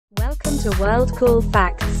Welcome to World Cool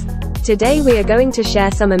Facts. Today we are going to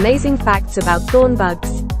share some amazing facts about thorn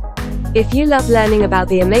bugs. If you love learning about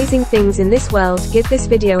the amazing things in this world, give this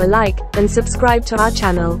video a like, and subscribe to our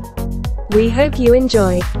channel. We hope you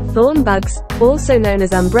enjoy. Thorn bugs, also known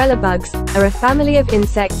as umbrella bugs, are a family of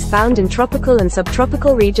insects found in tropical and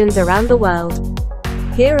subtropical regions around the world.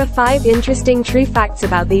 Here are 5 interesting true facts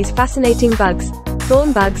about these fascinating bugs.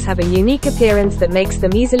 Thorn bugs have a unique appearance that makes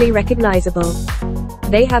them easily recognizable.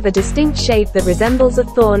 They have a distinct shape that resembles a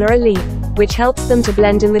thorn or a leaf, which helps them to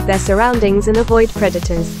blend in with their surroundings and avoid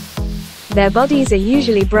predators. Their bodies are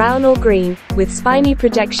usually brown or green, with spiny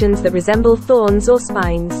projections that resemble thorns or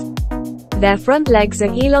spines. Their front legs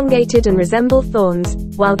are elongated and resemble thorns,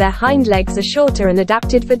 while their hind legs are shorter and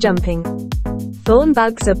adapted for jumping. Thorn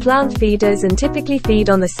bugs are plant feeders and typically feed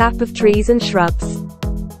on the sap of trees and shrubs.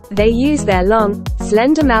 They use their long,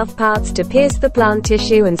 slender mouthparts to pierce the plant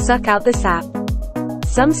tissue and suck out the sap.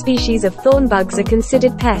 Some species of thorn bugs are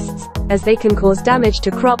considered pests, as they can cause damage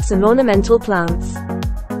to crops and ornamental plants.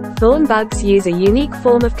 Thorn bugs use a unique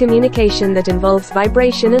form of communication that involves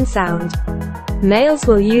vibration and sound. Males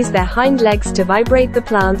will use their hind legs to vibrate the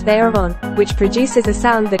plant they are on, which produces a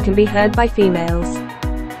sound that can be heard by females.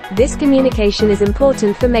 This communication is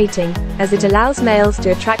important for mating, as it allows males to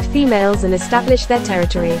attract females and establish their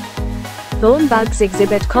territory. Thorn bugs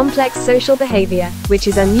exhibit complex social behavior, which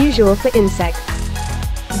is unusual for insects.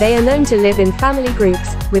 They are known to live in family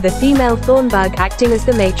groups, with a female thorn bug acting as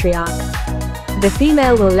the matriarch. The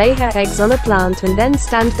female will lay her eggs on a plant and then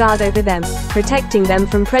stand guard over them, protecting them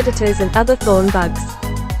from predators and other thorn bugs.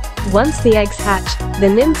 Once the eggs hatch, the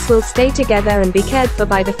nymphs will stay together and be cared for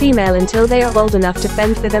by the female until they are old enough to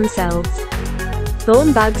fend for themselves.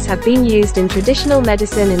 Thorn bugs have been used in traditional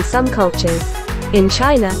medicine in some cultures. In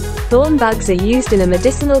China, thorn bugs are used in a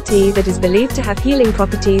medicinal tea that is believed to have healing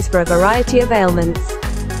properties for a variety of ailments.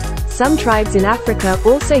 Some tribes in Africa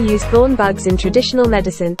also use thorn bugs in traditional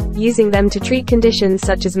medicine, using them to treat conditions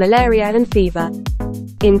such as malaria and fever.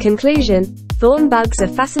 In conclusion, thorn bugs are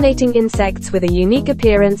fascinating insects with a unique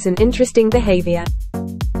appearance and interesting behavior.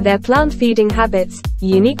 Their plant-feeding habits,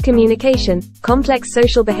 unique communication, complex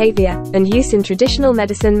social behavior, and use in traditional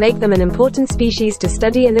medicine make them an important species to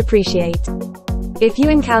study and appreciate. If you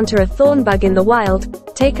encounter a thorn bug in the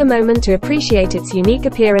wild, take a moment to appreciate its unique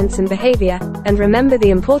appearance and behavior, and remember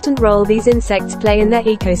the important role these insects play in their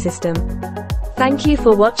ecosystem. Thank you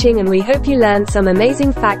for watching, and we hope you learned some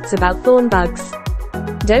amazing facts about thorn bugs.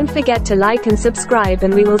 Don't forget to like and subscribe,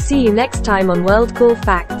 and we will see you next time on World Cool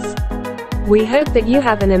Facts. We hope that you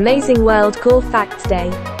have an amazing World Cool Facts Day.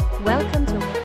 Welcome to